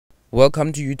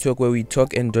Welcome to YouTalk, where we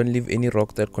talk and don't leave any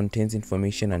rock that contains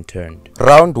information unturned.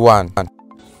 Round 1.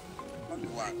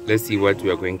 Let's see what we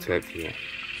are going to have here.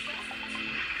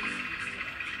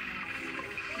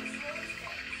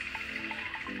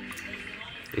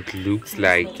 It looks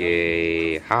like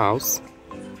a house.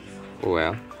 Oh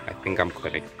well, I think I'm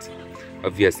correct.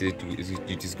 Obviously,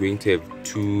 it is going to have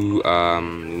two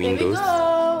windows.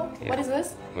 Yeah. What is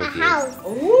this? A house.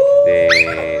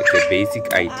 The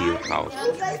basic ideal house.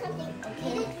 Okay.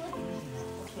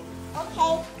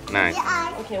 Nice.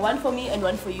 Okay, one for me and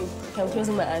one for you. Okay, I'm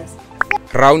closing my eyes.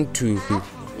 Round 2. Yeah,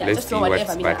 Let's just see throw what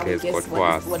whatever. Sbahle I has guess got for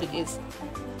us. what it is.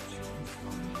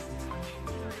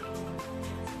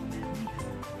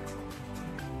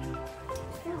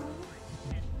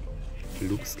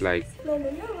 Looks like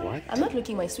what? I'm not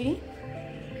looking, my sweetie.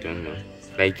 Don't know.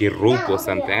 Like a rope or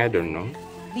something. I don't know.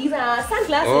 These are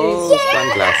sunglasses. Oh,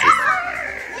 sunglasses.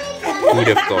 Who would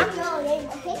have thought?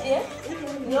 Yeah?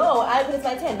 No, but it's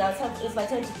my turn now. It's my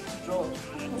turn to draw.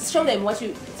 Just show them what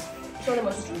you. Show them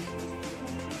what you do.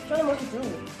 Show them what you do.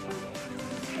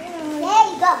 There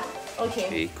you go. Okay.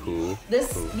 Okay, cool.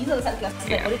 These are the sunglasses.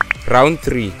 Yeah. Round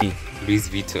 3. Louis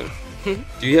Vuitton.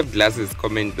 Do you have glasses?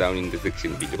 Comment down in the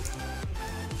section below.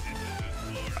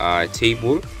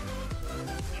 Table.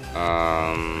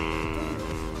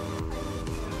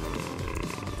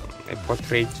 A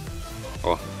portrait.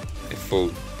 Oh, a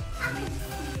fold.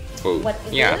 What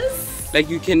is this? Like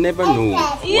you can never know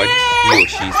what he or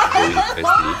she is doing.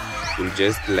 Firstly, we'll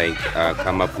just like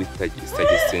come up with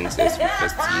suggestions as we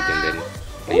first see it, and then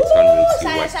later on we'll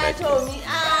see what that is.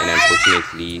 And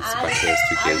unfortunately, Sbahle has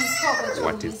to guess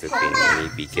what is the thing.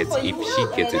 Maybe if she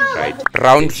gets it right,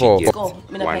 Round 4. gets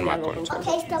 1 mark on top.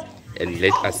 And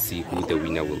let us see who the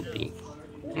winner will be.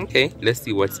 Okay, let's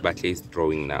see what Sbahle is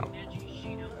drawing now.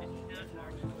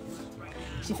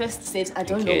 She first said, I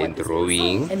don't know what this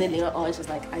drawing. is. And then later on, she was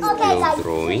like, I know. You're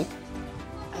drawing.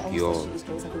 Yo,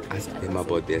 Ask them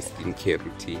about their skincare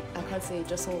routine. I can't say,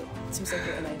 just saw 2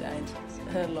 seconds and I died.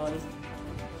 Lol.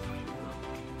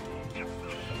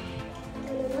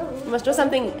 You must draw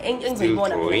something. Still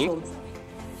drawing.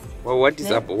 Well, what is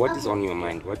up? What is on your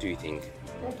mind? What do you think?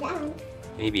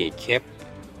 Maybe a cap,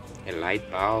 a light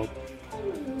bulb,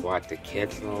 what, a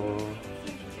kettle, a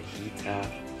heater,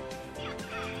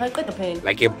 I got the pen.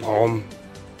 like a bomb.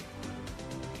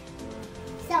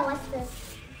 So what's this?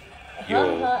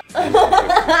 Yo.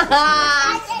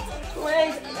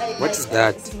 What is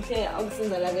that?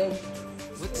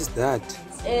 What is that?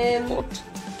 Pot.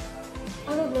 I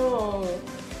don't know.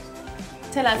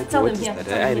 Tell us, tell them here.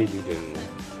 I really don't know.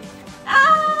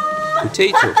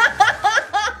 Potato.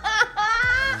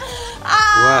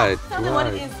 What? Tell them what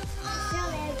it is.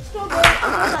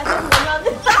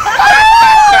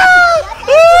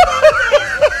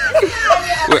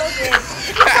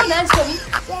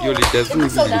 Yo, it doesn't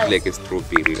really look like a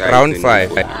strawberry. Right? Round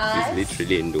 5. It's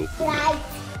literally a no for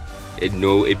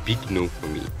me. A big no for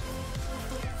me.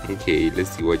 Okay,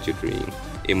 let's see what you're doing.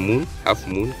 A moon, half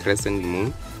moon, crescent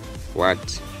moon.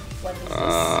 What?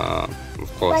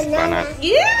 Of course, banana.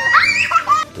 Yeah.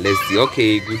 Let's see.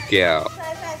 Okay, good girl.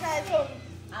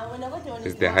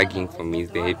 It's the hugging for me,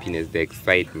 it's the happiness, the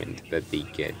excitement that they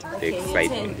get. The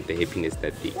excitement, the happiness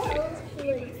that they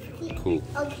get. Cool.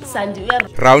 Sandy,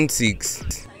 Round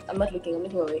 6. I'm not looking, I'm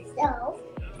looking away.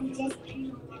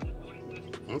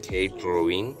 Okay,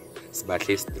 drawing.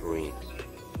 Sbahle's drawing.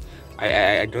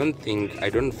 I don't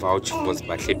vouch for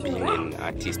Sbahle being an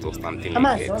artist or something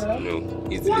like that. No,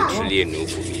 it's literally a no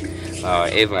for me.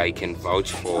 However, I can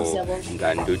vouch for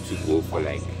Ntando to go for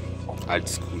like art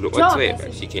school or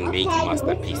whatsoever. She can make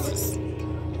masterpieces.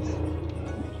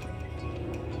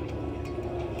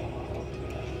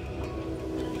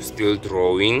 Still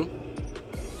drawing.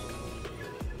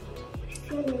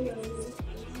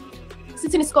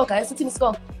 Sit in the score, guys. Sit in the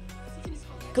score.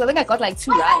 Because I think I got like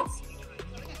 2 right.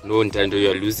 No, Ntando,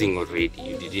 you're losing already.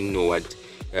 You didn't know what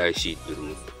she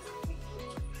drew.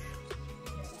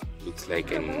 Looks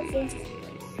like an...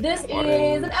 This is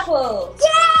an apple.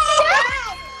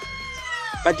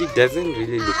 But it doesn't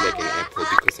really look like an apple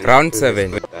because... Round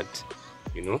 7. That,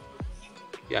 you know?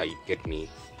 Yeah, you get me.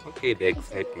 Okay, the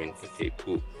excitement. Okay,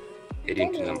 cool.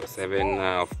 Heading to number 7.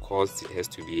 Of course, it has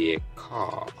to be a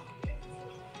car.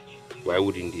 Why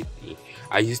wouldn't it be?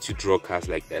 I used to draw cars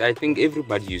like that. I think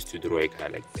everybody used to draw a car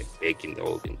like that back in the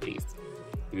olden days.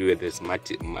 We were the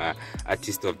smart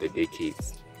artist of the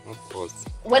decades. Of course.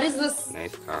 What is this?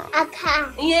 Nice car. A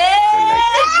car. Yeah!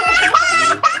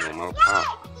 Like normal car.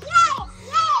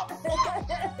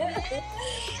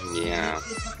 Yeah.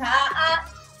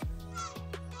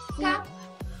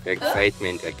 The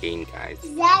excitement again, guys.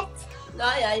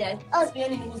 Ah, yeah. Oh,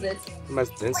 who's it?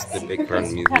 Must dance to the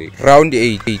background music. Round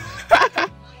 8.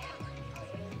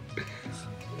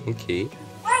 Okay.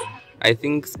 I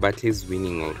think Sbahle is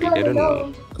winning already. I don't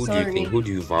know. Who do you think? Who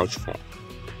do you vouch for?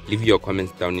 Leave your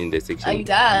comments down in the section. Are you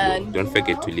done? Don't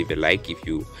forget to leave a like if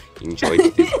you enjoyed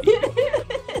this video.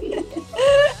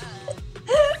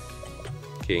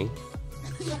 Okay.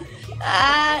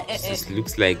 This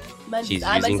looks like she's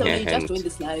using her hand. Just joined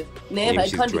this live. Never, I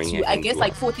can't do two. I guess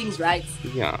like 4 things right.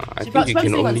 Yeah, I think you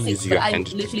can only use your hand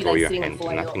to draw your hand,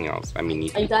 nothing else. I mean,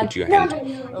 if you put your hand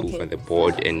over the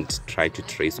board and try to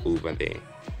trace over the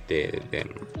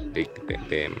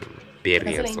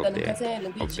barriers of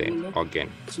the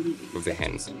organ of the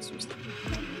hand.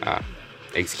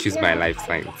 Excuse my life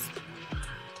science.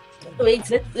 Wait,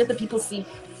 let the people see.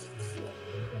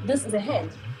 This is a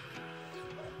hand.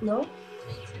 No?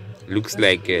 Looks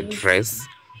like a dress.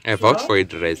 I vouch for a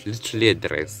dress, literally a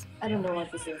dress. I don't know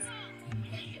what this is.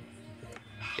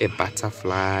 A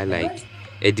butterfly, like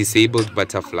a disabled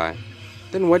butterfly.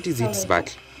 Then what is it,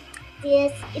 Sbahle?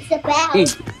 Yes, it's a bird.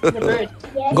 It's a bird.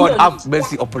 Yes. God have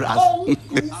mercy upon us.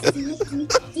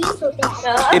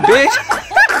 A bird?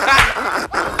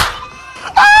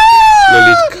 Well,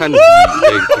 it can't be.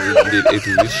 It's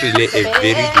literally a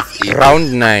very disabled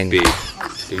Round 9. bird.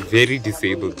 A very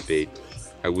disabled bird.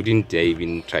 I wouldn't dare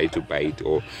even try to buy it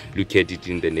or look at it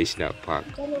in the national park,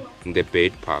 in the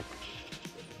bird park.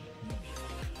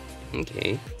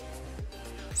 Okay.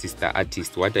 Sister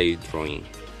artist, what are you drawing?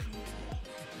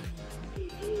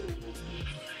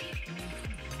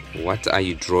 What are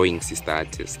you drawing, sister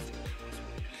artist?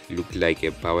 Look like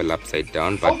a bowel upside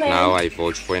down, but now I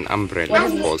vouch for an umbrella,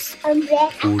 of course. Who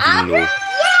do you know?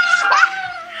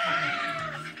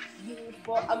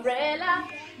 Umbrella,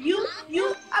 you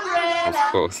umbrella. Of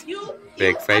course. The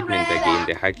excitement again,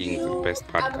 the hugging is the best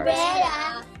part,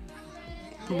 guys.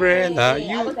 Umbrella,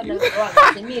 you.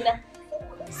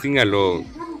 Sing along.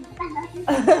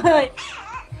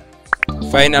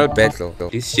 Final battle.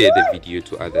 Please share the video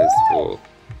to others for.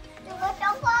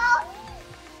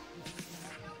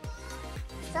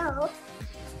 So,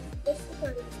 this is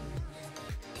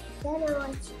what then I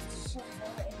want you to show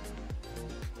it.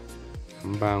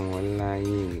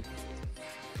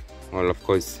 Well, of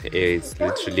course, it's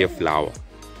literally a flower.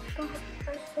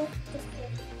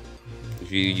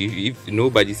 If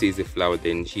nobody says a flower,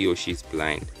 then he or she's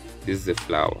blind. This is a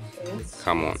flower.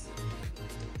 Come on.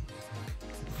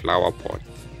 Flower pot.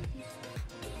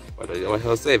 But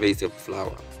whatsoever is a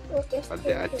flower. But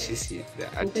the artist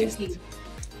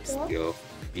still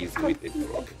busy with the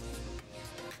drawing.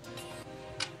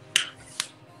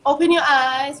 Open your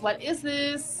eyes. What is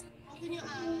this?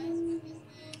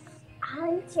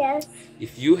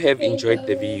 If you have enjoyed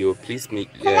the video, please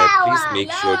make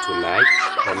sure to like,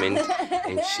 comment,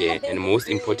 and share. And most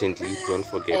importantly, don't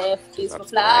forget to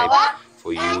subscribe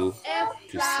for you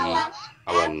to see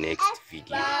our next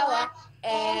video.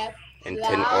 And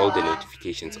turn all the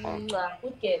notifications on.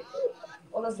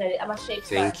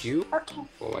 Thank you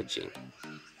for watching.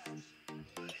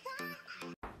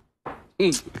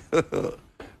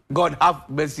 God have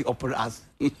mercy upon us.